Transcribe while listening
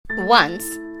Once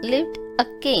lived a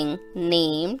king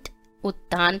named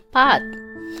Uttanpad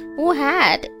who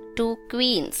had two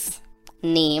queens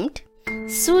named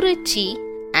Suruchi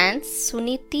and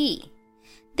Suniti.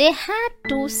 They had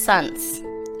two sons,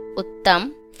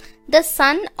 Uttam, the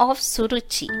son of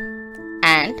Suruchi,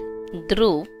 and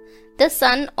Dhruv, the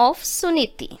son of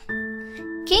Suniti.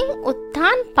 King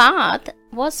Uttanpad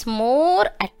was more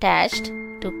attached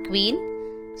to Queen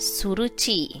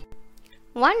Suruchi.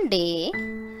 One day,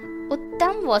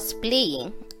 Uttam was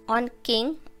playing on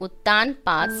King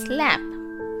Uttanpad's lap.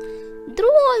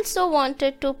 Dhruv also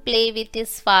wanted to play with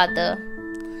his father,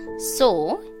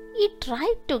 so he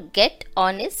tried to get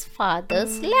on his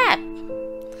father's lap.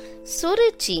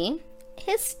 Suruchi,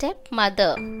 his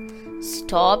stepmother,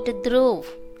 stopped Dhruv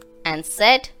and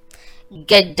said,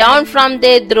 "Get down from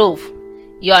there, Dhruv.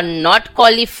 You are not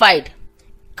qualified.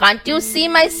 Can't you see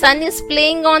my son is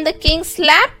playing on the king's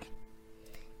lap?"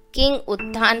 King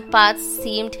Uttanpad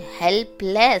seemed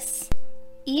helpless.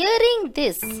 Hearing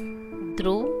this,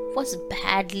 Dhruv was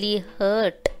badly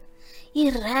hurt. He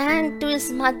ran to his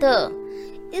mother.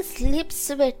 His lips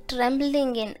were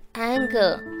trembling in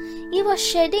anger. He was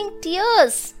shedding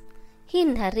tears. He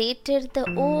narrated the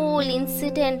whole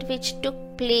incident which took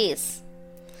place.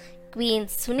 Queen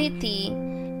Suniti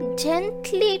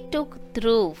gently took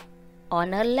Dhruv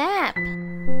on her lap.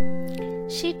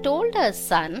 She told her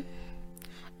son,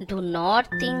 "Do not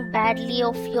think badly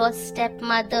of your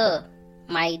stepmother,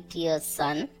 my dear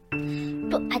son.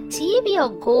 To achieve your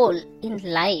goal in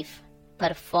life,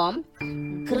 perform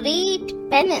great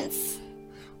penance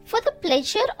for the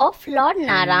pleasure of Lord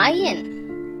Narayan."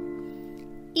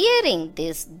 Hearing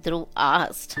this, Dhruv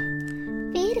asked,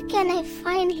 "Where can I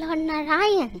find Lord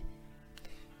Narayan?"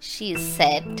 She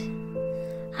said,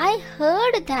 "I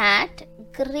heard that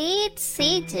great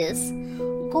sages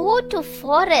go to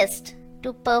forest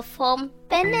to perform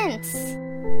penance."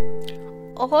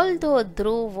 Although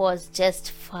Dhruv was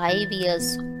just 5 years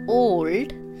old,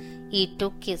 he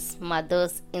took his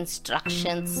mother's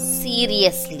instructions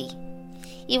seriously.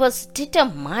 He was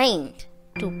determined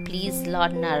to please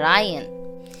Lord Narayan.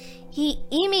 He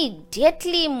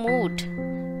immediately moved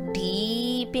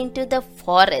deep into the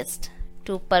forest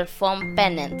to perform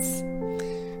penance.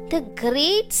 The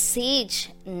great sage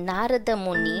Narada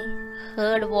Muni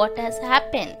heard what has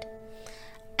happened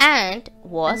and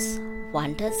was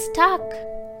wonderstruck.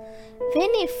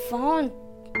 When he found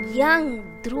young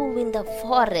Dhruv in the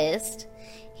forest,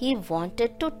 he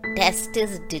wanted to test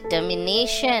his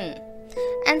determination,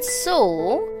 and so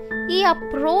he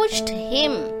approached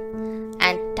him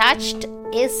and touched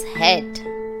his head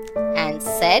and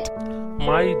said,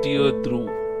 "My dear Dhruv,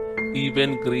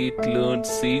 even great learned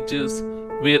sages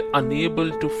were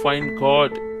unable to find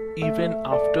God even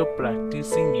after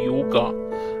practicing yoga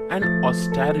and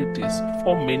austerities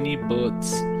for many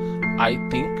births. I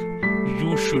think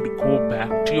you should go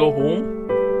back to your home."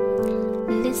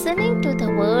 Listening to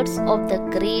the words of the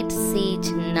great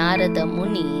sage Narada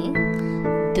Muni,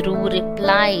 Dhruv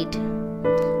replied,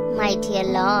 "My dear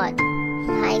Lord,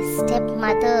 my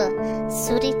stepmother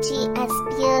Suruchi has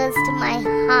pierced my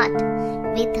heart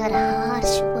with her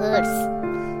harsh words.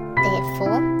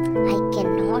 Therefore, I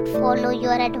cannot follow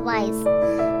your advice.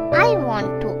 I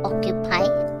want to occupy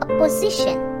a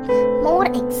position more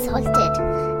exalted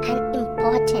and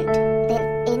important than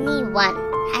anyone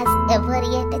has ever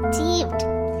yet achieved,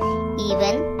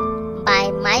 even by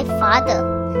my father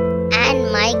and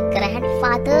my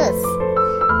grandfathers.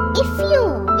 If you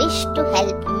wish to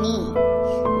help me,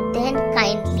 then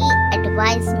kindly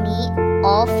advise me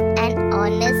of an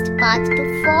honest path to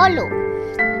follow,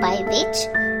 by which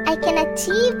I can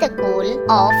achieve the goal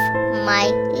of my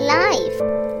life."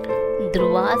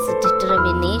 Dhruva's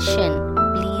determination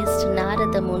pleased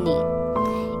Narada Muni.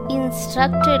 He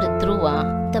instructed Dhruva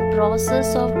the process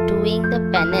of doing the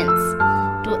penance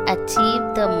to achieve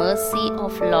the mercy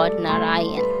of Lord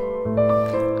Narayan.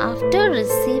 After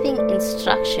receiving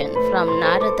instruction from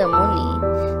Narada Muni,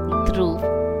 Dhruv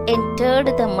entered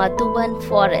the Madhuban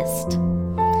forest.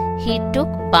 He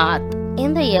took bath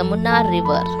in the Yamuna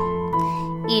river.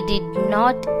 He did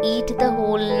not eat the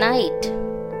whole night.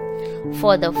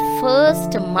 For the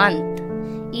first month,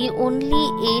 he only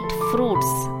ate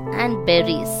fruits and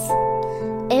berries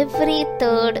every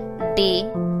third day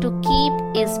to keep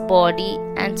his body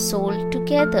and soul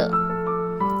together.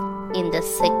 In the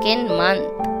second month,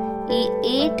 he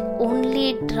ate only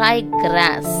dry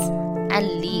grass and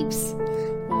leaves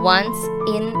once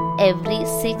in every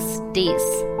 6 days.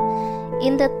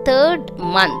 In the third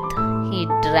month, he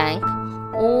drank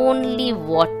only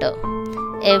water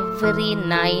every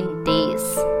 9 days.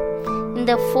 In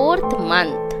the fourth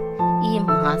month, he he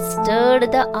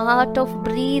mastered the art of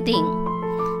breathing,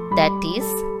 that is,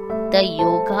 the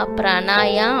yoga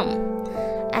pranayam,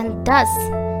 and thus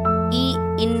he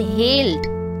inhaled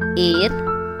air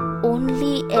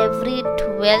only every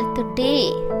 12th day.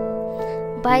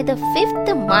 By the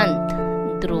 5th month,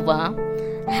 Dhruva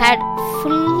had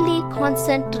fully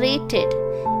concentrated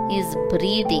his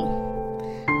breathing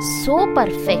so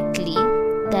perfectly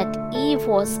that he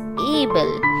was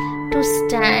able to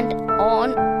stand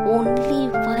on only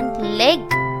one leg.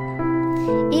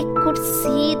 He could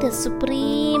see the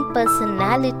Supreme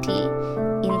Personality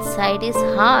inside his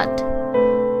heart.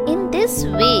 In this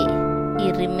way,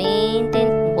 he remained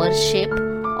in worship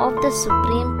of the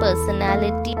Supreme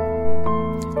Personality.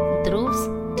 Dhruv's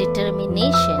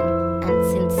determination and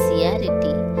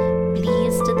sincerity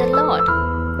pleased the Lord.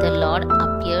 The Lord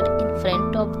appeared in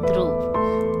front of Dhruv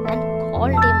and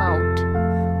called him out.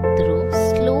 Dhruv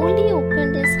slowly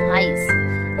opened his eyes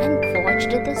and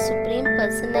watched the Supreme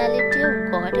Personality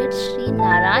of Godhead Sri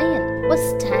Narayan was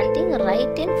standing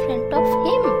right in front of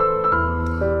him.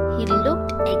 He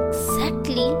looked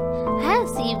exactly as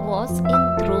he was in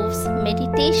Dhruv's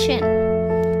meditation.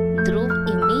 Dhruv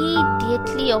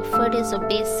immediately offered his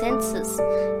obeisances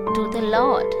to the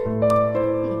Lord.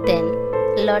 Then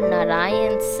Lord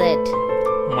Narayan said,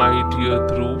 My dear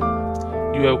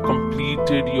Dhruv, you have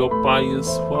completed your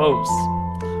pious vows,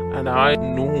 and I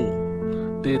know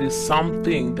there is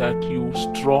something that you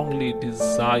strongly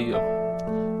desire.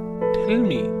 Tell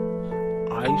me,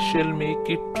 I shall make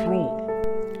it true.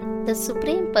 The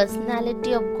Supreme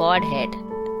Personality of Godhead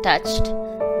touched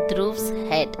Dhruv's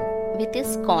head with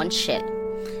his conch shell.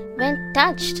 When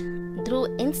touched,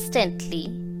 Dhruv instantly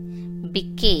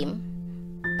became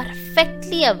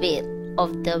perfectly aware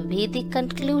of the Vedic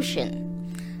conclusion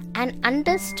and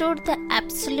understood the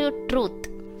absolute truth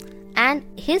and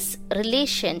his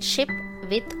relationship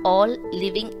with all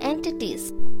living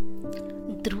entities.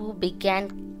 Dhruv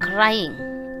began crying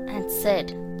and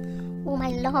said, O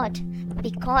my Lord,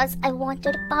 because I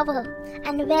wanted power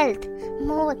and wealth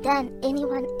more than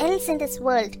anyone else in this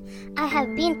world, I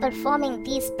have been performing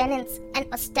these penance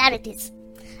and austerities.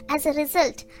 As a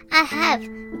result, I have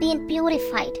been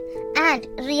purified and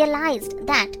realized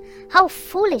that how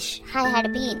foolish I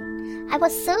had been. I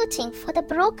was searching for the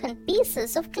broken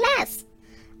pieces of glass.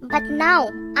 But now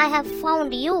I have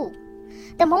found you,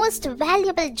 the most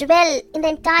valuable jewel in the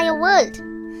entire world.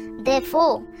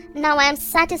 Therefore, now I am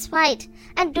satisfied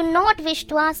and do not wish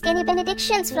to ask any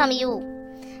benedictions from you.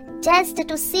 Just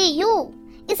to see you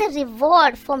is a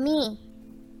reward for me.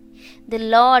 The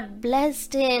Lord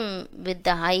blessed him with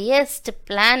the highest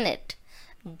planet,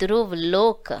 Dhruv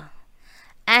Loka,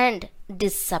 and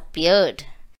disappeared.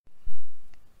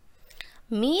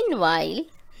 Meanwhile,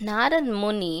 Narad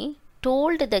Muni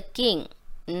told the king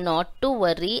not to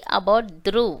worry about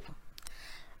Dhruv.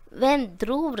 When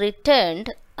Dhruv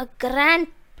returned, a grand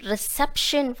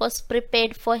reception was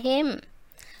prepared for him.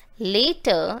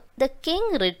 Later, the king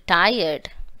retired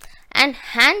and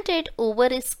handed over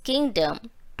his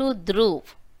kingdom to Dhruv,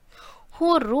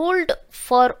 who ruled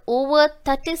for over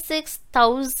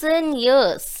 36,000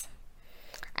 years.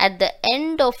 At the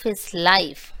end of his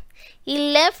life, he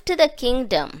left the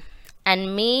kingdom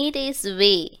and made his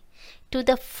way to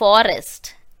the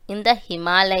forest in the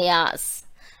Himalayas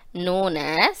known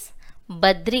as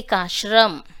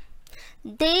Badrikashram.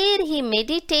 There he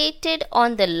meditated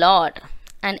on the Lord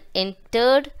and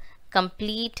entered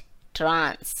complete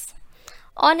trance.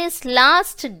 On his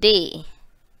last day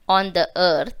on the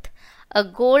earth, a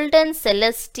golden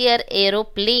celestial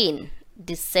aeroplane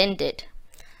descended,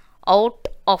 out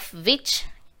of which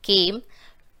came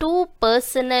two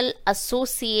personal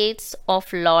associates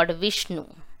of Lord Vishnu.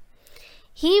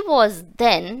 He was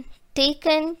then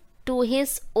taken to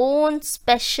his own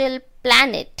special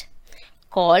planet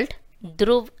called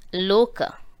Dhruv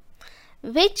Loka,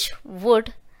 which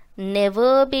would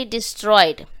never be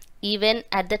destroyed even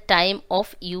at the time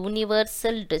of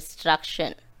universal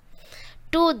destruction.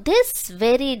 To this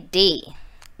very day,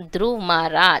 Dhruv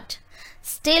Maharaj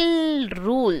still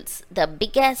rules the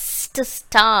biggest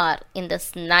star in the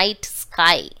night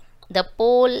sky, the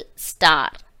pole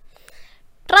star.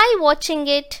 Try watching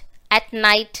it at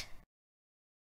night